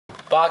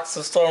box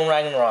of Storm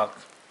Ragnarok.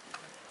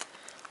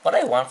 What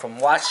I want from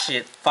watch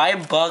it.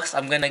 $5.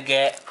 I'm gonna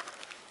get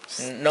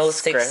no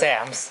 6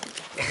 Sams.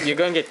 You're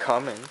gonna get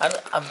common.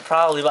 I'm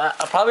probably not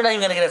even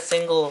gonna get a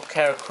single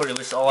Karakuri,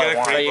 which is all I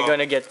want. But you're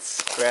gonna get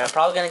scraps. I'm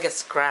probably gonna get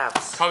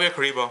scraps. Probably a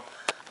Karibo.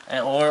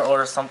 And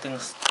or something.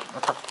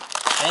 What the?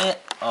 Dang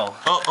it! Oh.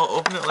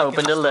 Open it. Like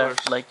open the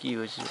left, like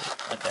usual.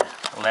 Okay.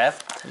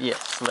 Left.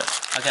 Yes,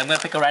 left. Okay, I'm gonna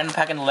pick a random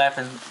pack in the left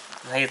and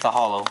say it's a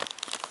hollow.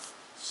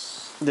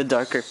 The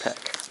darker pack.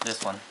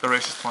 This one. The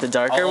racist one. The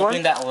darker I'll one?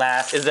 open that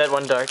last. Is that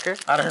one darker?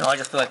 I don't know, I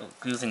just feel like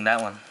using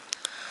that one.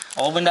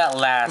 I'll open that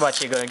last.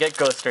 What, you're gonna get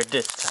Ghoster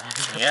this time?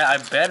 Yeah, I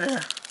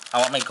better. I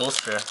want my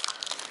Ghoster.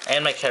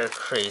 And my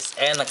Karakuri.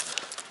 And like...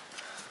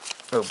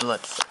 Oh,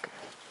 Bloodsucker.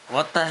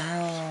 What the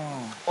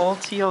hell?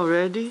 Ulti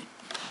already?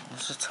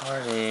 It's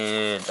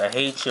retarded. I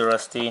hate you,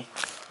 Rusty.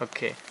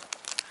 Okay.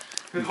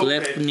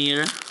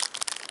 Gleipnir.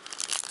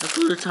 That's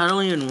what I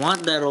don't even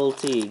want that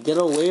ulti. Get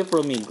away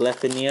from me,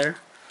 Gleipnir.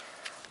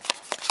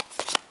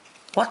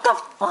 What the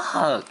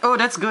fuck? Oh,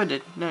 that's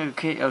good. No,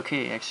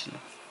 okay, actually.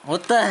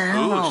 What the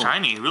hell? Ooh,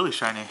 shiny. Really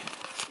shiny.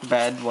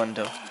 Bad one,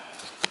 though.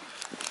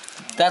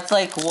 That's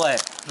like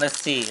what?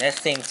 Let's see.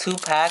 That's saying 2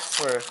 packs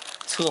for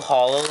 2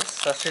 hollows?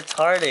 That's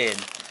retarded.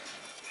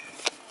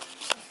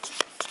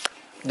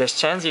 There's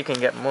chance you can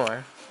get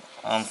more.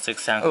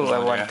 6 Sams. Oh, I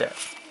want that.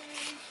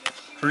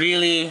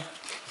 Really?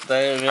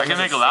 I can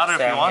make it louder if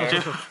you want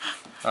to.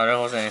 Oh, there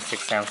wasn't any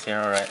 6 Sams here,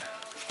 alright.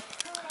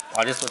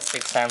 I'll just put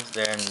 6 Sams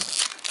there and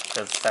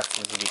because that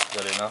seems to be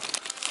good enough.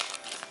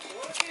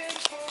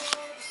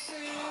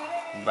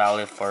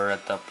 Valley for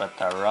the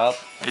Patarop.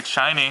 It's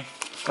shiny.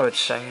 Oh, it's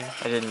shiny.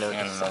 I didn't know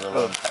And this. another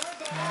Oh. one.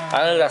 I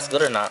don't know if that's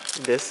good or not.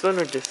 This one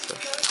or this one?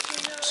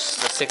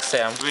 The 6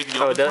 Sam.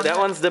 Oh, that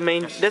one's the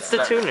main. That's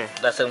the tuner.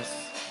 That's some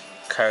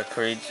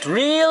Karakuri.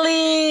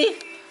 Really?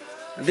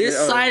 This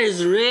side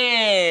is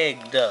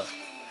rigged.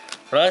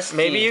 Rusty.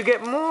 Maybe you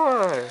get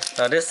more.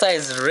 No, this side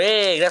is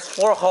rigged. That's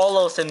 4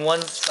 hollows in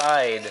one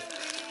side.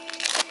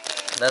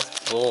 That's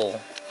bull.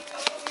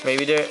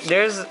 Maybe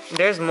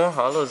there's more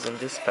hollows in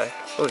this pack.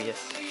 Oh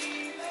yes.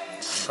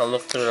 I'll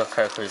look through the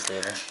Karakuris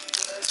later.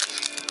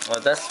 Well,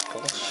 that's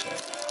bullshit.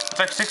 It's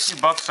like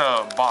 $60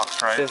 a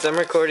box, right? Since I'm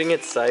recording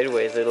it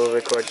sideways, it'll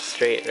record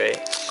straight,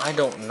 right? I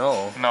don't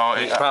know. No,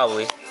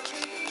 Probably.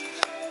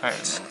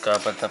 Right.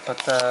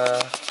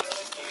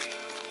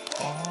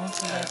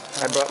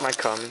 I brought my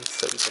comments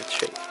so you can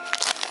trade.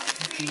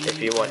 If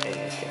you want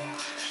anything.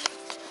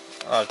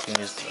 Oh, I can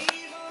use the...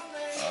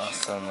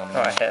 Awesome.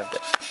 Oh, I have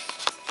that.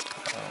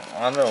 I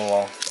don't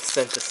know.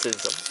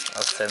 Scenticism.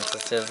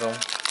 Asceticism.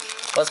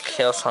 What's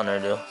Chaos Hunter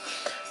do?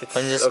 It's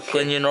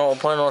When you know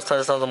opponent knows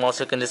turn something else,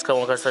 you can discard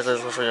one card special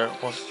for your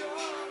opponent.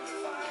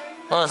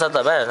 Oh, it's not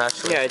that bad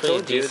actually. Yeah, I It's pretty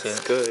told you decent.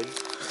 it's good.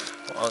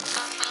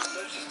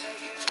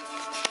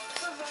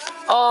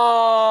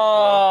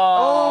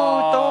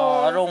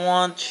 Oh, I don't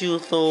want you,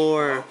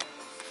 Thor.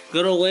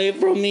 Get away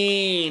from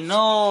me.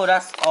 No,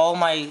 that's all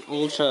my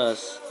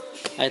ultras.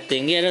 I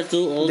think, yeah, that's 2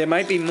 ultras. There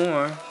might be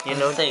more. You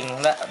know,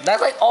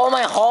 that's like all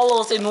my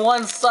hollows in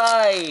one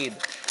side.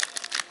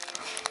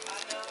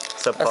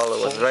 So Paula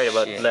was right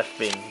about bullshit. left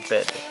being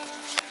better.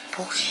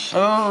 Bullshit.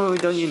 Oh,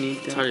 don't you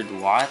need that? Started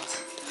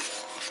what?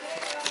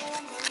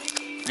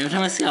 Every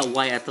time I see a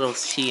white, I throw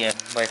Shien,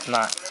 but it's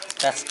not.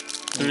 That's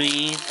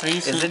 3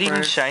 supers. Is it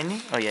even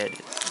shiny? Oh yeah, it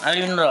is. I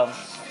don't even know.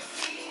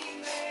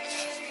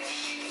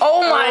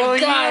 Oh my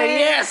god,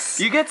 yes!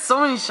 You get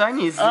so many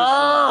shinies.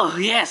 Oh,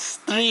 yes!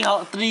 3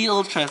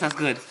 ultras, that's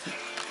good.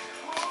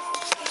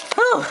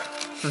 Whew.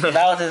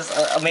 That was his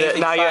amazing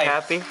Now side. you're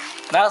happy?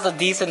 That was a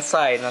decent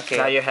side, okay.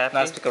 Now you're happy?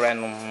 Now let's pick a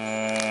random.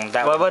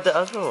 That What one. about the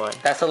other one?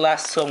 That's the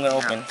last 2 I'm gonna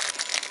open.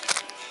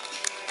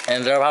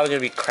 And they're probably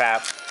gonna be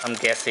crap, I'm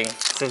guessing.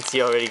 Since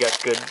you already got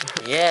good.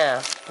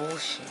 Yeah,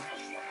 bullshit.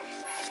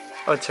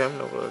 Oh,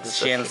 Terminal World is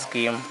Shin okay.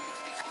 scheme.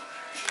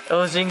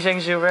 Oh, Jing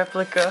Zhengzhu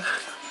replica.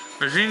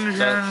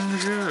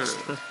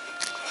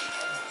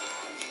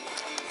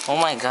 Oh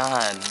my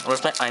god.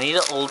 Where's my, I need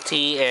an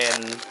ulti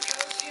and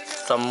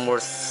some more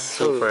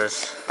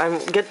supers.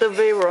 Get the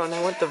Veyron. I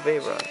want the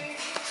Veyron.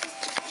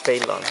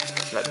 Veylon,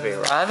 not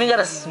Veyron. I haven't got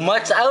as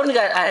much. I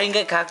didn't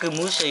get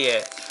Kakumusha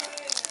yet.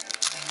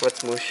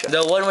 What's Musha?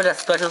 The one with the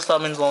special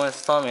summons, the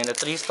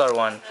 3-star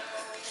one.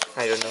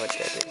 I don't know what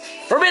that is.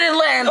 Forbidden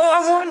Lands! Oh,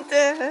 I want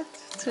that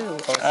too.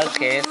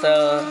 Okay,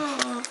 so.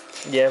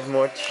 You have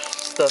more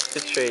stuff to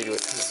trade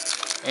with.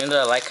 Even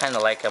though I kinda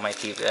like, I might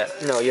keep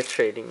that. No, you're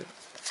trading.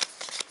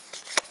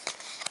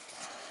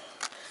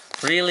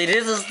 Really,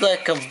 this is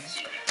like a.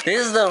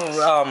 This is the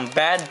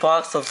bad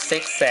box of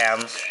 6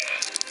 Sams.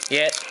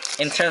 Yet,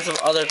 in terms of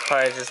other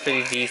cards, it's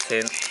pretty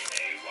decent.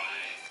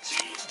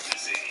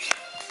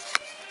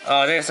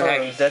 Oh, there's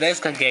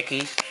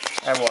Kageki.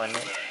 I want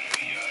it.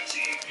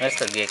 There's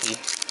Kageki.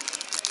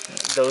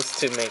 Those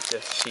two make the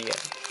Shia.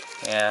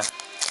 Yeah.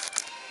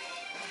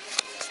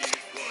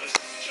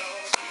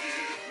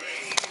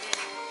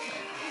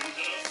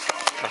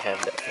 I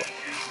have that one.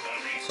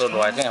 So do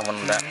I think I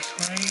want that.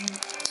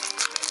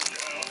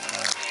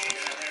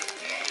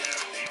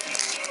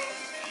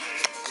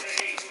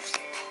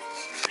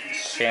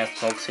 and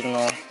smoke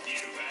signal.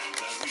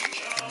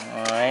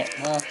 Alright,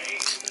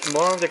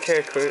 More of the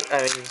character,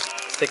 I mean,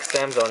 6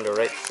 Sam's on the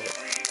right side.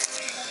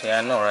 yeah,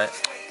 I know, right?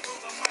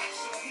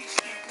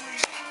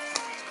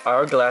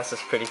 Hourglass is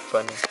pretty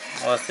funny.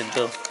 What's it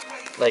do?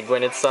 Like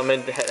when it's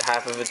summoned,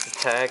 half of its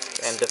attack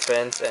and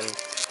defense, and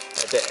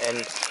at the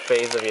end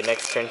phase of your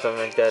next turn,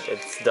 something like that,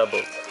 it's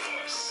doubled.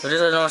 So this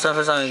is normal stuff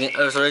for something.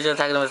 So original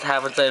attack is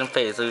half its end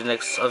phase. So your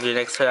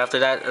next turn after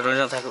that,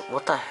 original attack.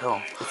 What the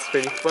hell? It's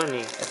pretty funny.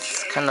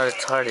 It's kind of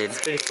retarded.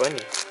 It's pretty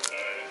funny.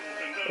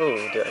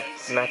 Ooh, the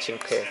matching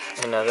pair.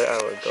 Another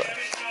hourglass.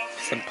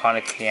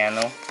 Symphonic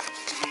piano.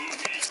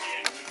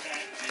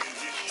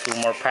 2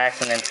 more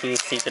packs and then 2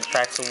 secret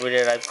packs over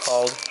there I've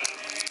called.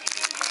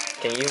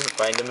 Can you even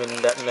find them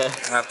in that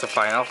mess? I have to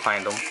find. I'll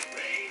find them.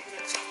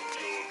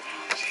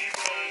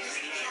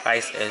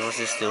 Ice Edge. What's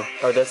this do?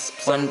 Oh, that's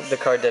the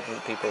card that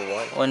people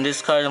want. When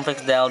this card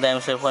inflicts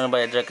damage pointed by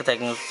a direct attack,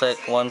 you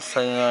select one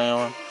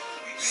thing,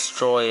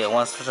 destroy it.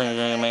 Once per turn,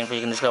 your main phase,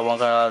 you can discard one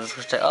card out of this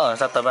protect. Oh,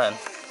 it's not that bad.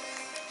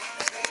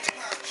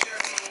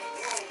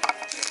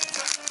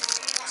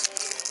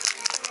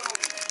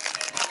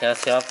 Okay,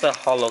 let's see. I'll put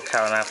hollow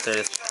count after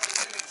this.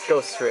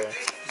 Ghost Rare.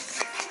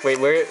 Wait,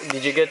 where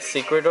did you get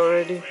secret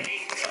already?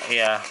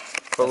 Yeah.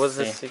 What was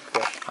the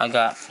secret? I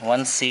got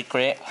 1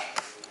 secret.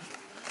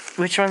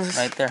 Which one's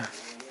right there?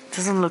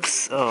 Doesn't look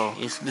so.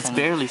 It's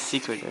barely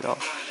secret at all.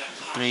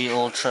 3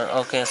 ultra.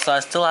 Okay, so I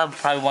still have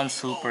probably 1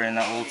 super in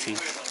the ulti.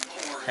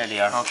 There they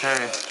are.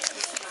 Okay.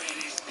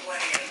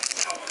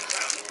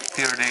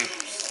 Pure D.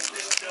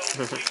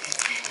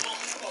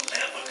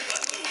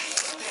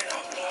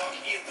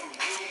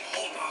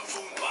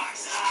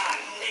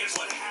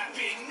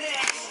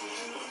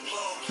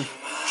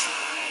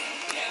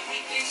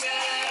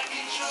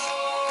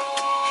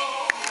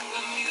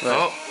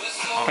 Oh.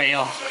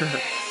 Fail.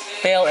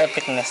 Fail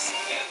epicness.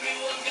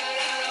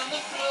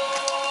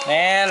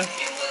 Man.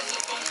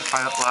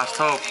 Final last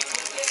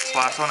hope.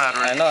 Last one,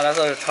 Edward. I know, that's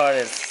what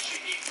retarded is.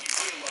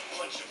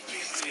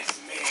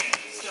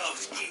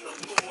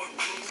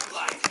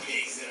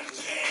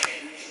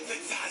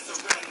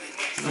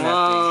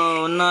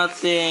 Whoa,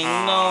 nothing.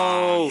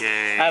 No.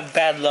 Yay. I have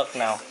bad luck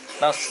now.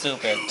 That's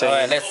stupid.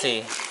 Alright, let's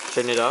see.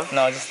 Turn it off?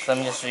 No, let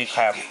me just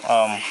recap.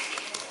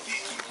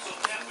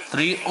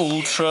 3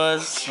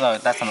 ultras. No,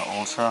 that's not an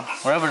ultra.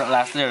 Wherever the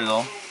last, there we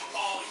go.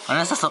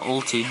 Unless that's an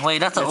ulti. Wait,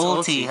 that's an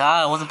ulti.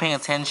 Ah, I wasn't paying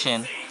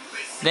attention.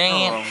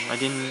 Dang it. I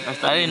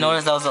didn't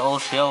notice that was an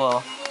ulti. Oh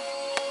well.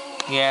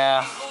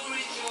 Yeah.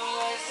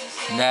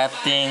 That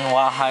thing,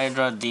 Wild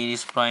Hydra, DD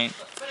Sprite.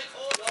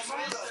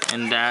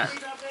 And that,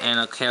 and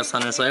a Chaos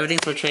Hunter. So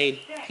everything's for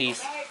trade.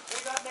 Peace.